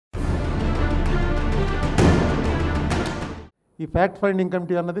ఈ fact finding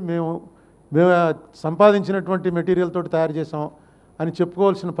committee అన్నది మేము సంపాదించినటువంటి మెటీరియల్ తోటి తయారు చేసాం అని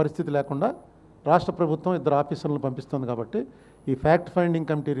చెప్పుకోవాల్సిన పరిస్థితి లేకుండా రాష్ట్ర ప్రభుత్వం 2 ఆఫీసర్లను పంపిస్తుంది కాబట్టి ఈ fact finding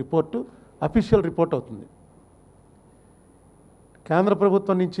committee report official report అవుతుంది. కేంద్ర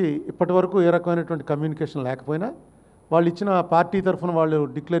ప్రభుత్వం నుంచి ఇప్పటి వరకు ఏ రకమైనటువంటి కమ్యూనికేషన్ లేకపోయినా వాళ్ళు ఇచ్చిన పార్టీ తరఫున వాళ్ళు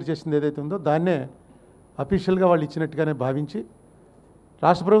డిక్లేర్ చేసింది ఏదైతే ఉందో దాన్నే అఫీషియల్గా వాళ్ళు ఇచ్చినట్టుగానే భావించి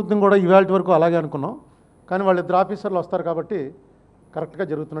రాష్ట్ర ప్రభుత్వం కూడా ఇవాళ వరకు అలాగే అనుకున్నాం. కానీ వాళ్ళు 2 ఆఫీసర్లు వస్తారు కాబట్టి కరెక్ట్గా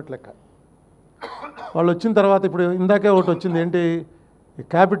జరుగుతున్నట్లు లెక్క. వాళ్ళు వచ్చిన తర్వాత ఇప్పుడు ఇందాకే ఒకటి వచ్చింది, ఏంటి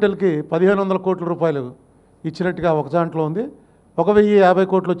క్యాపిటల్కి 1500 కోట్ల రూపాయలు ఇచ్చినట్టుగా ఒక దాంట్లో ఉంది, 1050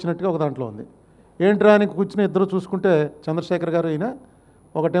 కోట్లు వచ్చినట్టుగా ఒక దాంట్లో ఉంది. ఏంట్రా అని కూర్చుని ఇద్దరు చూసుకుంటే చంద్రశేఖర్ గారు అయినా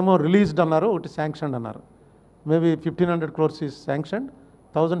ఒకటేమో రిలీజ్డ్ అన్నారు, ఒకటి శాంక్షన్డ్ అన్నారు. Maybe 1500 crores is sanctioned,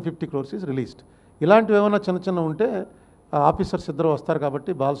 1050 crores is released. ఇలాంటివి ఏమైనా చిన్న ఉంటే ఆఫీసర్స్ ఇద్దరు వస్తారు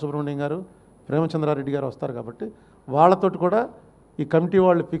కాబట్టి, బాలసుబ్రహ్మణ్యం గారు ప్రేమచంద్రారెడ్డి గారు వస్తారు కాబట్టి వాళ్ళతోటి కూడా ఈ కమిటీ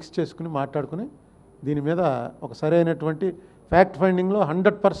వాళ్ళు ఫిక్స్ చేసుకుని మాట్లాడుకుని దీని మీద ఒక సరైనటువంటి ఫ్యాక్ట్ ఫైండింగ్లో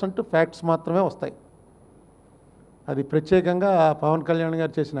 100% ఫ్యాక్ట్స్ మాత్రమే వస్తాయి. అది ప్రత్యేకంగా పవన్ కళ్యాణ్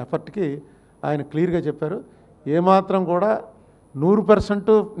గారు చేసిన ఎఫర్ట్కి ఆయన క్లియర్గా చెప్పారు. ఏమాత్రం కూడా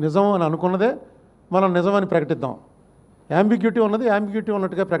 100% నిజం అని అనుకున్నదే మనం నిజమని ప్రకటిద్దాం, యాంబిగ్యూటీ ఉన్నది యాంబిగ్యూటీ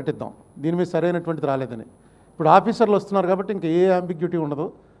ఉన్నట్టుగా ప్రకటిద్దాం, దీని మీద సరైనటువంటిది రాలేదని. ఇప్పుడు ఆఫీసర్లు వస్తున్నారు కాబట్టి ఇంకా ఏ యాంబిగ్యూటీ ఉండదు,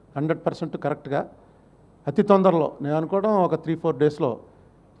 100% కరెక్ట్గా అతి తొందరలో నేను అనుకోవడం ఒక 3-4 డేస్లో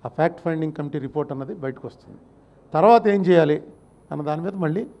ఆ ఫ్యాక్ట్ ఫైండింగ్ కమిటీ రిపోర్ట్ అన్నది బయటకు వస్తుంది. తర్వాత ఏం చేయాలి అన్న దాని మీద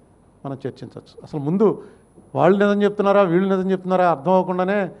మళ్ళీ మనం చర్చించవచ్చు. అసలు ముందు వాళ్ళు నిజం చెప్తున్నారా వీళ్ళు నిజం చెప్తున్నారా అర్థం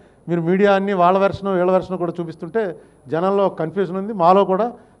అవ్వకుండానే మీరు మీడియా అన్నీ వాళ్ళ వెర్షను వీళ్ళ వెర్షను కూడా చూపిస్తుంటే జనంలో కన్ఫ్యూజన్ ఉంది, మాలో కూడా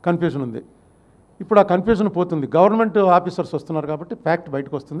కన్ఫ్యూజన్ ఉంది. ఇప్పుడు ఆ కన్ఫ్యూజన్ పోతుంది, గవర్నమెంట్ ఆఫీసర్స్ వస్తున్నారు కాబట్టి ఫ్యాక్ట్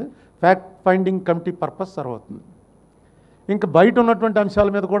బయటకు వస్తుంది, fact finding committee purpose serve అవుతుంది. ఇంకా బయట ఉన్నటువంటి అంశాల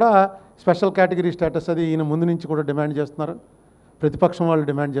మీద కూడా స్పెషల్ కేటగిరీ స్టేటస్ అది ఈయన ముందు నుంచి కూడా డిమాండ్ చేస్తున్నారు, ప్రతిపక్షం వాళ్ళు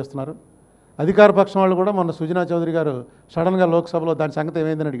డిమాండ్ చేస్తున్నారు, అధికార పక్షం వాళ్ళు కూడా. మొన్న సుజనా చౌదరి గారు సడన్గా లోక్సభలో దాని సంగతి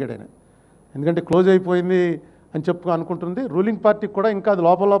ఏమైందని అడిగాడు ఆయన. ఎందుకంటే క్లోజ్ అయిపోయింది అని అనుకుంటుంది రూలింగ్ పార్టీకి కూడా, ఇంకా అది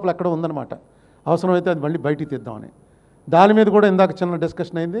లోపల ఎక్కడ ఉందన్నమాట, అవసరమైతే అది మళ్ళీ బయటికి తీద్దామని. దాని మీద కూడా ఇందాక చిన్న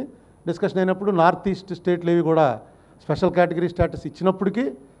డిస్కషన్ అయింది. డిస్కషన్ అయినప్పుడు నార్త్ ఈస్ట్ స్టేట్లు ఏవి కూడా స్పెషల్ కేటగిరీ స్టేటస్ ఇచ్చినప్పటికీ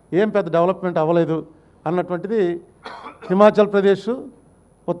ఏం పెద్ద డెవలప్మెంట్ అవ్వలేదు అన్నటువంటిది హిమాచల్ ప్రదేశ్,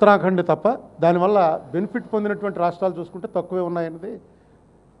 ఉత్తరాఖండ్ తప్ప దానివల్ల బెనిఫిట్ పొందినటువంటి రాష్ట్రాలు చూసుకుంటే తక్కువే ఉన్నాయన్నది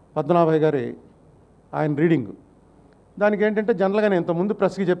పద్మనాభయ్య గారి ఆయన రీడింగ్. దానికి ఏంటంటే జనరల్గా నేను ఇంతకుముందు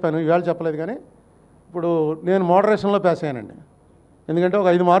ప్రెస్కి చెప్పాను, ఈవేళ చెప్పలేదు, కానీ ఇప్పుడు నేను మోడరేషన్లో పాస్ అయ్యానండి. ఎందుకంటే ఒక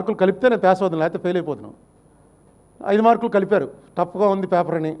 5 మార్కులు కలిపితే నేను పాస్ అవుతున్నాను, లేకపోతే ఫెయిల్ అయిపోతున్నాను. 5 మార్కులు కలిపారు, టఫ్గా ఉంది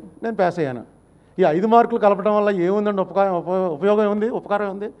పేపర్ అని, నేను పాస్ అయ్యాను. ఈ 5 మార్కులు కలపడం వల్ల ఏముందండి ఉపయోగం ఏముంది, ఉపకారం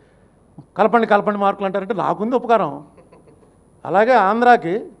ఉంది? కలపండి మార్కులు అంటారంటే నాకుంది ఉపకారం. అలాగే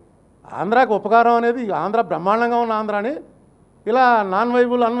ఆంధ్రాకి ఉపకారం అనేది, ఆంధ్ర బ్రహ్మాండంగా ఉన్న ఆంధ్రాని ఇలా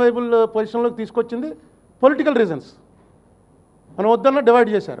అన్వైబుల్ పొజిషన్లోకి తీసుకొచ్చింది పొలిటికల్ రీజన్స్. మనం వద్దన్న డివైడ్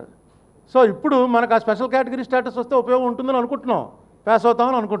చేశారు. సో ఇప్పుడు మనకు ఆ స్పెషల్ కేటగిరీ స్టేటస్ వస్తే ఉపయోగం ఉంటుందని అనుకుంటున్నాం, పాస్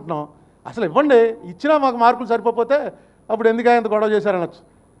అవుతామని అనుకుంటున్నాం. అసలు ఇవ్వండి, ఇచ్చినా మాకు మార్కులు సరిపోతే అప్పుడు ఎందుకైనా ఇంత గొడవ చేశారనొచ్చు.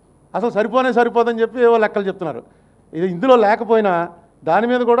 అసలు సరిపోదని చెప్పి ఏవో లెక్కలు చెప్తున్నారు. ఇది ఇందులో లేకపోయినా దాని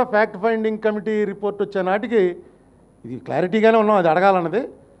మీద కూడా ఫ్యాక్ట్ ఫైండింగ్ కమిటీ రిపోర్ట్ వచ్చే నాటికి ఇది క్లారిటీగానే ఉన్నాం, అది అడగాలన్నది.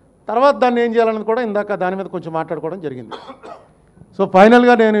 తర్వాత దాన్ని ఏం చేయాలన్నది కూడా ఇందాక దాని మీద కొంచెం మాట్లాడుకోవడం జరిగింది. సో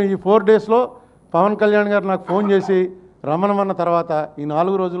ఫైనల్గా నేను ఈ 4 డేస్లో పవన్ కళ్యాణ్ గారు నాకు ఫోన్ చేసి రమ్మనమన్న తర్వాత ఈ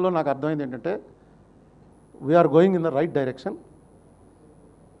 4 రోజుల్లో నాకు అర్థమైంది ఏంటంటే we are going in the right direction.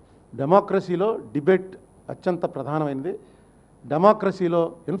 డెమోక్రసీలో డిబేట్ అత్యంత ప్రధానమైనది, డెమోక్రసీలో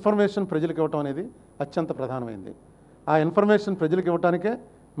ఇన్ఫర్మేషన్ ప్రజలకు ఇవ్వటం అనేది అత్యంత ప్రధానమైనది. ఆ ఇన్ఫర్మేషన్ ప్రజలకు ఇవ్వటానికే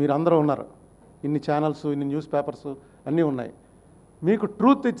మీరు అందరూ ఉన్నారు, ఇన్ని ఛానల్స్, ఇన్ని న్యూస్ పేపర్స్ అన్నీ ఉన్నాయి. మీకు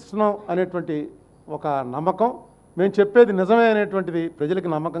ట్రూత్ ఇస్తున్నాం అనేటువంటి ఒక నమ్మకం, మేము చెప్పేది నిజమే అనేటువంటిది ప్రజలకు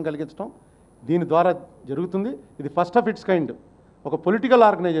నమ్మకం కలిగించడం దీని ద్వారా జరుగుతుంది. ఇది ఫస్ట్ ఆఫ్ ఇట్స్ కైండ్. ఒక political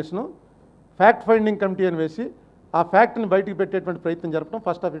organisation fact finding committee అని వేసి ఆ ఫ్యాక్ట్ని బయటికి పెట్టేటువంటి ప్రయత్నం జరపడం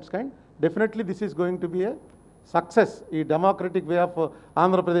first of it's kind. Definitely this is going to be A success. ఈ డెమోక్రటిక్ వే ఆఫ్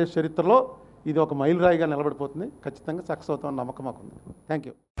ఆంధ్రప్రదేశ్ చరిత్రలో ఇది ఒక మైలురాయిగా నిలబడిపోతుంది. ఖచ్చితంగా సక్సెస్ అవుతామని నమ్మకం మాకుంది. Thank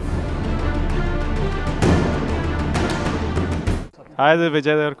you. Hi, this is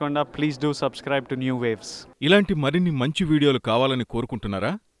Vijay Devarkonda. Please do subscribe to New Waves. ఇలాంటి మరిన్ని మంచి వీడియోలు కావాలని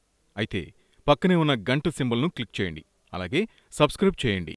కోరుకుంటున్నారా? అయితే పక్కనే ఉన్న గంట సింబల్ను క్లిక్ చేయండి. అలాగే సబ్స్క్రైబ్ చేయండి.